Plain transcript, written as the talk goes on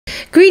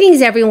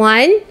Greetings,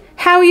 everyone.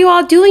 How are you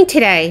all doing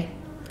today?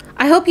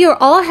 I hope you're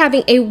all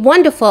having a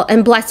wonderful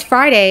and blessed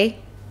Friday.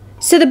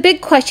 So the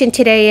big question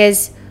today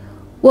is,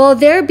 will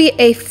there be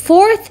a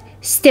fourth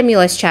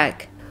stimulus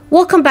check?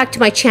 Welcome back to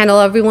my channel,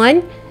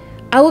 everyone.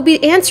 I will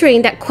be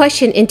answering that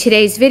question in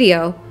today's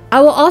video.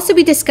 I will also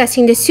be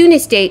discussing the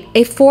soonest date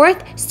a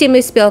fourth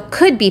stimulus bill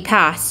could be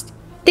passed.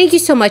 Thank you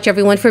so much,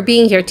 everyone, for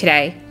being here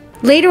today.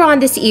 Later on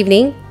this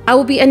evening, I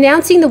will be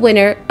announcing the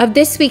winner of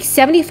this week's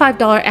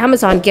 $75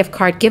 Amazon gift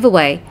card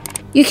giveaway.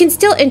 You can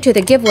still enter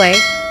the giveaway.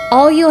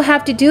 All you'll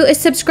have to do is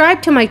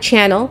subscribe to my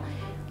channel,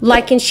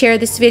 like and share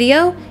this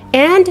video,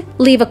 and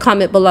leave a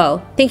comment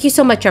below. Thank you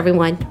so much,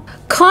 everyone.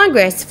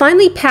 Congress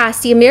finally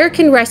passed the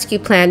American Rescue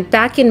Plan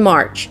back in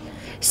March.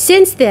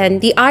 Since then,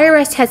 the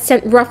IRS has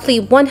sent roughly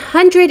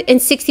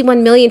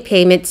 161 million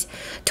payments,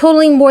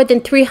 totaling more than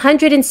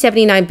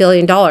 $379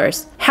 billion.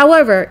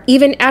 However,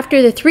 even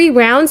after the 3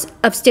 rounds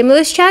of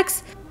stimulus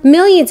checks,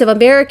 millions of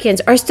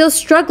Americans are still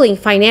struggling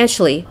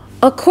financially.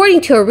 According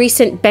to a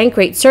recent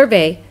Bankrate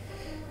survey,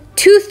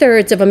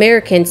 2/3 of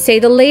Americans say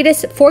the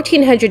latest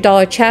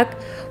 $1,400 check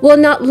will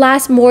not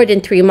last more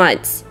than 3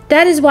 months.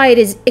 That is why it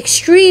is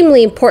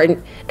extremely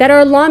important that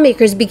our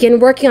lawmakers begin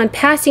working on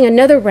passing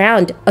another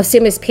round of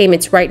stimulus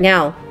payments right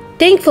now.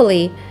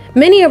 Thankfully,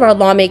 many of our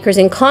lawmakers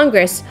in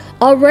Congress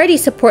already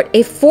support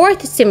a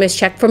fourth stimulus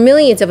check for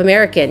millions of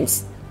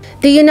Americans.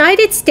 The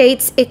United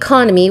States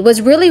economy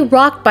was really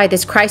rocked by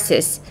this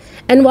crisis,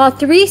 and while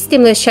 3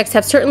 stimulus checks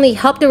have certainly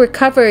helped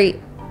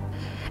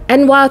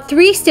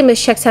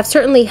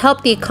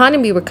the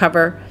economy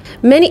recover,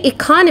 many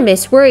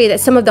economists worry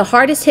that some of the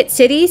hardest hit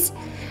cities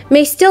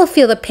may still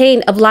feel the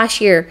pain of last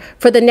year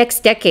for the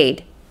next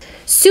decade.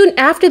 Soon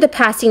after the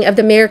passing of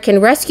the American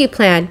Rescue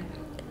Plan,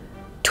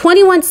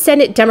 21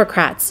 Senate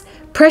Democrats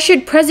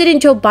pressured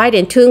President Joe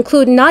Biden to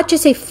include not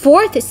just a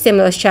fourth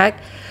stimulus check,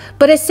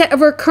 but a set of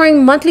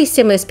recurring monthly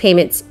stimulus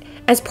payments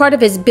as part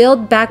of his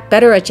Build Back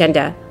Better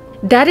agenda.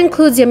 That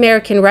includes the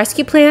American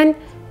Rescue Plan,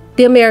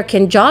 the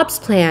American Jobs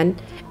Plan,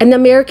 and the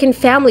American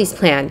Families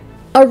Plan.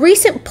 A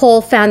recent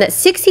poll found that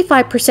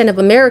 65% of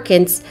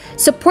Americans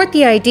support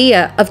the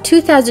idea of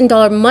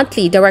 $2,000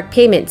 monthly direct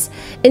payments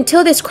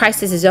until this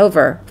crisis is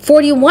over.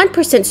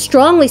 41%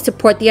 strongly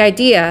support the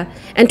idea,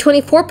 and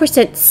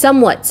 24%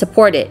 somewhat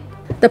support it.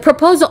 The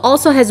proposal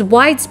also has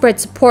widespread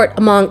support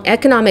among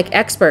economic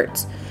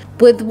experts,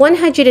 with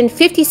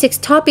 156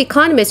 top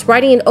economists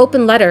writing an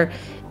open letter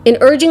in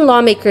urging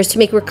lawmakers to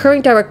make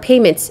recurring direct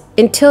payments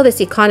until this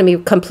economy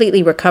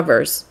completely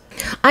recovers.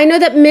 I know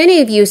that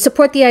many of you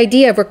support the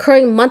idea of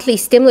recurring monthly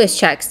stimulus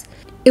checks.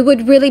 It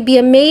would really be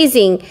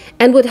amazing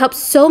and would help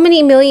so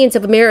many millions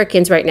of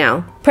Americans right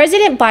now.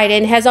 President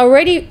Biden has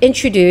already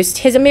introduced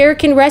his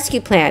American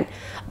Rescue Plan,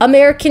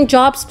 American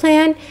Jobs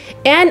Plan,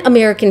 and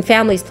American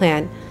Families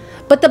Plan.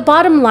 But the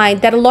bottom line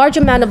that a large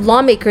amount of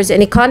lawmakers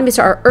and economists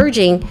are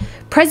urging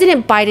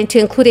President Biden to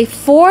include a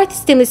fourth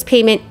stimulus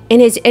payment in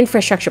his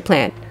infrastructure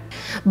plan.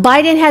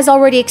 Biden has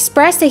already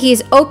expressed that he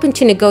is open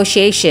to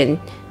negotiation.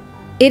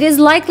 It is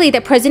likely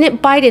that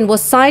President Biden will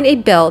sign a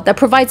bill that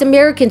provides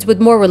Americans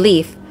with more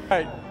relief.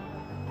 Right.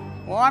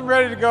 Well, I'm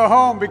ready to go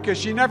home because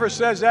she never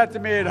says that to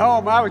me at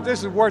home.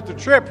 This is worth the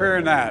trip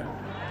hearing that.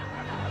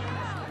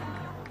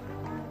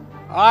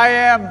 I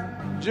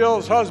am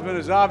Jill's husband,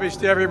 is obvious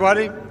to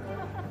everybody.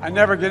 I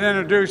never get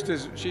introduced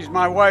as she's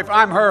my wife.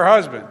 I'm her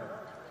husband.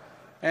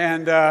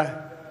 And,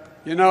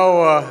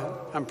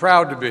 I'm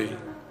proud to be.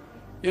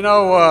 I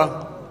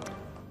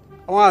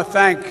want to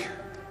thank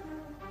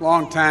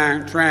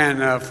Longtime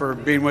Tran for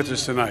being with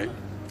us tonight.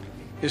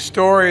 His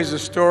story is a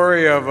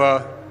story of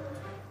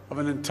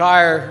an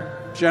entire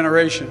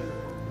generation,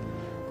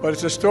 but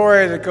it's a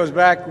story that goes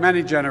back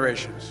many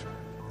generations,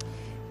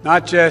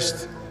 not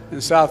just in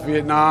South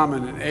Vietnam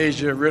and in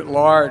Asia writ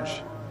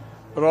large,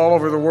 but all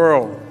over the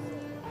world.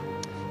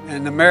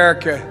 And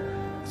America,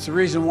 it's the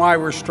reason why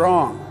we're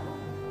strong.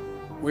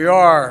 We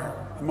are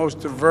the most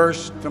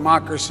diverse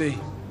democracy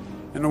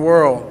in the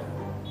world.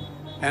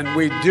 And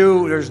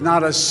there's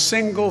not a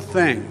single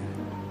thing,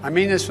 I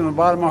mean this from the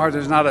bottom of my heart,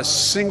 there's not a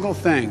single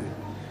thing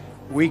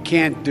we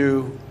can't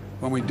do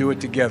when we do it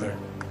together.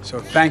 So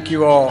thank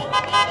you all.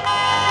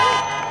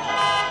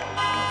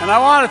 And I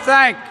want to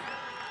thank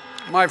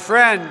my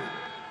friend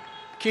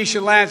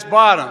Keisha Lance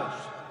Bottoms.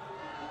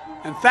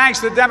 And thanks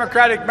to the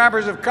Democratic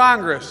members of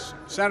Congress,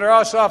 Senator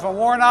Ossoff and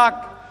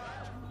Warnock,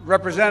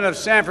 Representative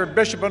Sanford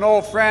Bishop, an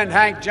old friend,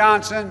 Hank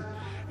Johnson,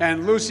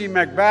 and Lucy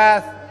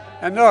McBath.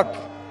 And look,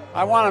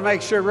 I want to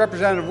make sure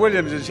Representative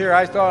Williams is here.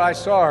 I thought I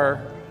saw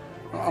her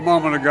a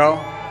moment ago.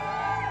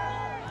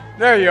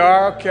 There you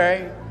are,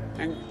 okay.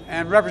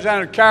 And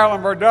Representative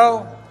Carolyn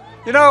Bordeaux.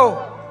 You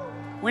know,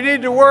 we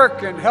need to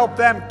work and help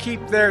them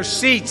keep their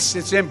seats.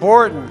 It's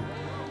important.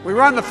 We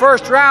run the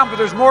first round, but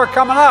there's more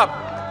coming up.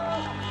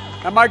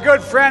 And my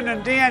good friend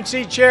and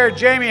DNC Chair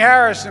Jamie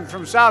Harrison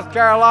from South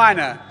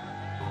Carolina.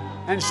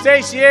 And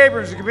Stacey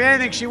Abrams, it could be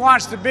anything she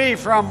wants to be,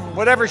 from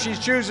whatever she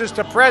chooses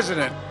to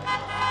president.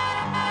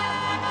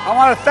 I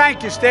want to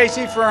thank you,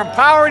 Stacey, for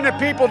empowering the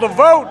people to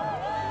vote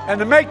and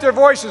to make their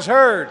voices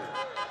heard.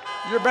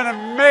 You've been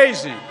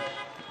amazing.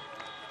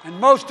 And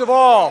most of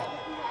all,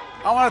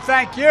 I want to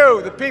thank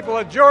you, the people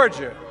of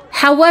Georgia.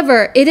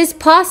 However, it is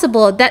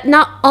possible that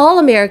not all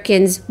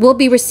Americans will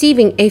be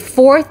receiving a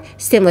fourth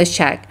stimulus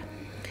check.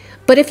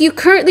 But if you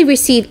currently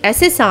receive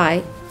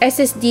SSI,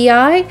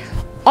 SSDI,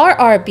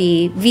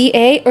 RRB,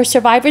 VA, or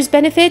survivor's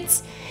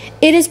benefits,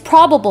 it is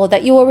probable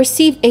that you will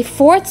receive a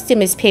fourth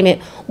stimulus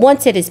payment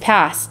once it is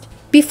passed.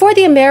 Before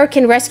the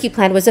American Rescue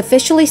Plan was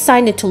officially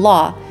signed into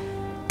law,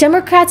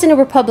 Democrats and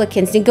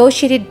Republicans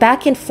negotiated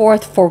back and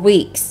forth for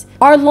weeks.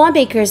 Our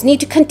lawmakers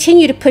need to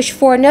continue to push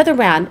for another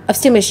round of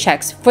stimulus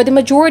checks for the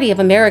majority of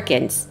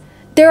Americans.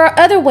 There are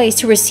other ways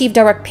to receive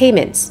direct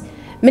payments.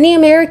 Many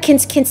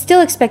Americans can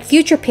still expect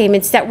future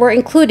payments that were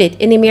included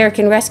in the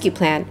American Rescue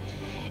Plan.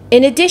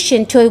 In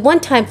addition to a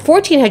one-time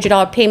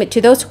 $1,400 payment to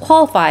those who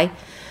qualify,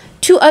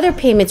 2 other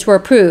payments were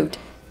approved.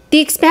 The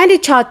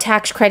expanded child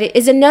tax credit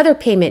is another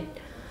payment.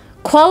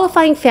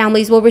 Qualifying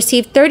families will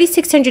receive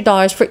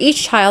 $3,600 for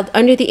each child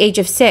under the age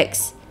of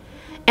 6,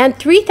 and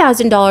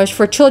 $3,000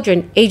 for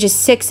children ages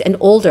 6 and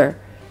older.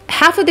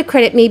 Half of the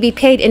credit may be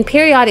paid in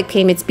periodic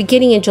payments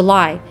beginning in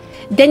July.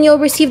 Then you'll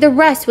receive the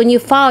rest when you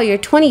file your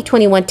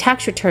 2021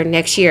 tax return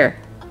next year.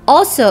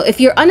 Also,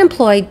 if you're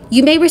unemployed,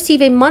 you may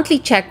receive a monthly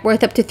check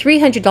worth up to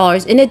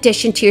 $300 in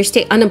addition to your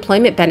state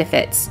unemployment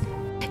benefits.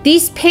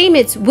 These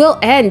payments will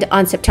end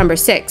on September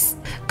 6th.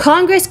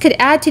 Congress could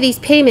add to these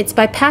payments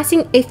by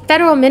passing a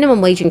federal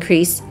minimum wage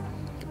increase,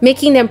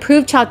 making the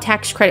improved child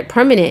tax credit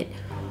permanent,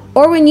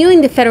 or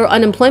renewing the federal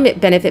unemployment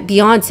benefit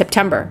beyond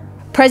September.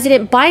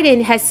 President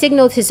Biden has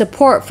signaled his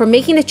support for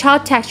making the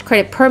child tax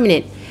credit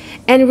permanent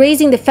and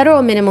raising the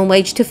federal minimum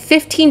wage to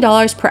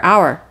 $15 per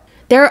hour.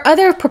 There are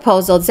other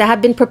proposals that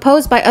have been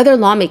proposed by other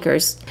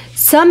lawmakers.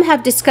 Some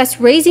have discussed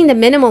raising the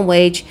minimum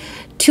wage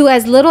to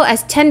as little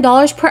as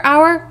 $10 per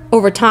hour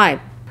over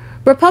time.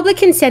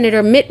 Republican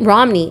Senator Mitt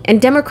Romney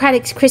and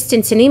Democratic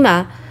Kristen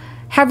Sinema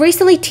have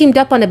recently teamed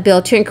up on a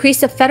bill to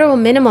increase the federal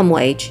minimum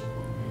wage.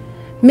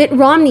 Mitt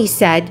Romney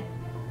said,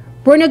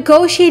 "We're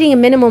negotiating a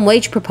minimum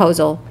wage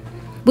proposal,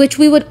 which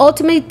we would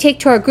ultimately take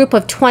to our group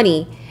of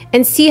 20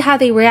 and see how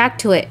they react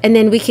to it, and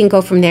then we can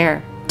go from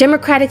there."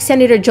 Democratic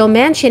Senator Joe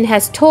Manchin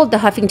has told the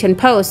Huffington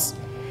Post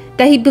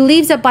that he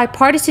believes a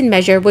bipartisan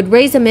measure would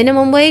raise the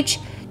minimum wage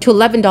to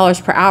 $11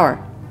 per hour.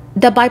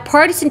 The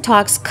bipartisan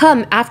talks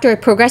come after a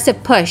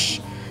progressive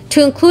push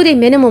to include a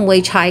minimum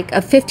wage hike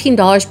of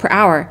 $15 per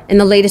hour in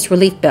the latest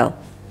relief bill.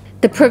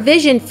 The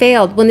provision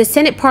failed when the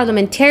Senate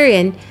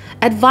parliamentarian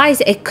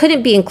advised it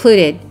couldn't be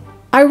included.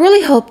 I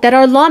really hope that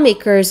our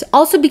lawmakers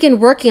also begin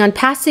working on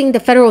passing the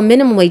federal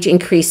minimum wage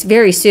increase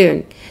very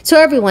soon. So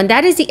everyone,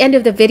 that is the end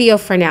of the video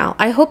for now.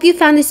 I hope you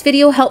found this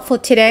video helpful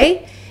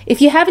today. If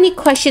you have any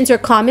questions or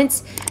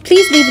comments,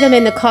 please leave them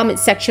in the comment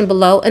section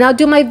below, and I'll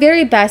do my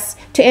very best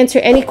to answer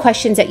any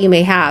questions that you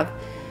may have.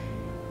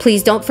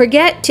 Please don't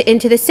forget to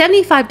enter the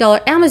 $75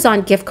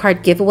 Amazon gift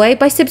card giveaway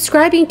by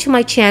subscribing to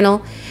my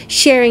channel,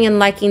 sharing and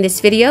liking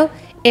this video,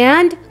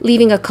 and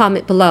leaving a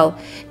comment below.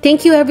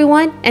 Thank you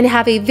everyone, and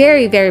have a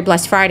very, very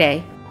blessed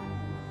Friday.